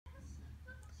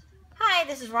Hi,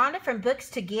 this is Rhonda from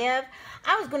Books to Give.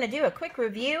 I was going to do a quick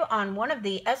review on one of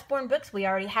the Usborne books we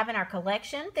already have in our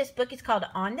collection. This book is called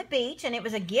On the Beach, and it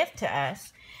was a gift to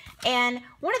us. And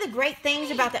one of the great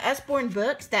things about the Usborne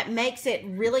books that makes it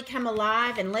really come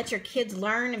alive and let your kids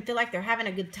learn and feel like they're having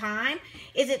a good time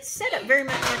is it's set up very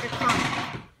much like a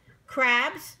comic.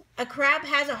 Crabs. A crab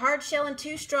has a hard shell and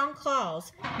 2 strong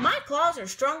claws. My claws are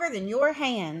stronger than your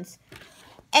hands.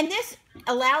 And this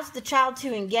allows the child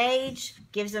to engage,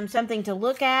 gives them something to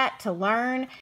look at, to learn,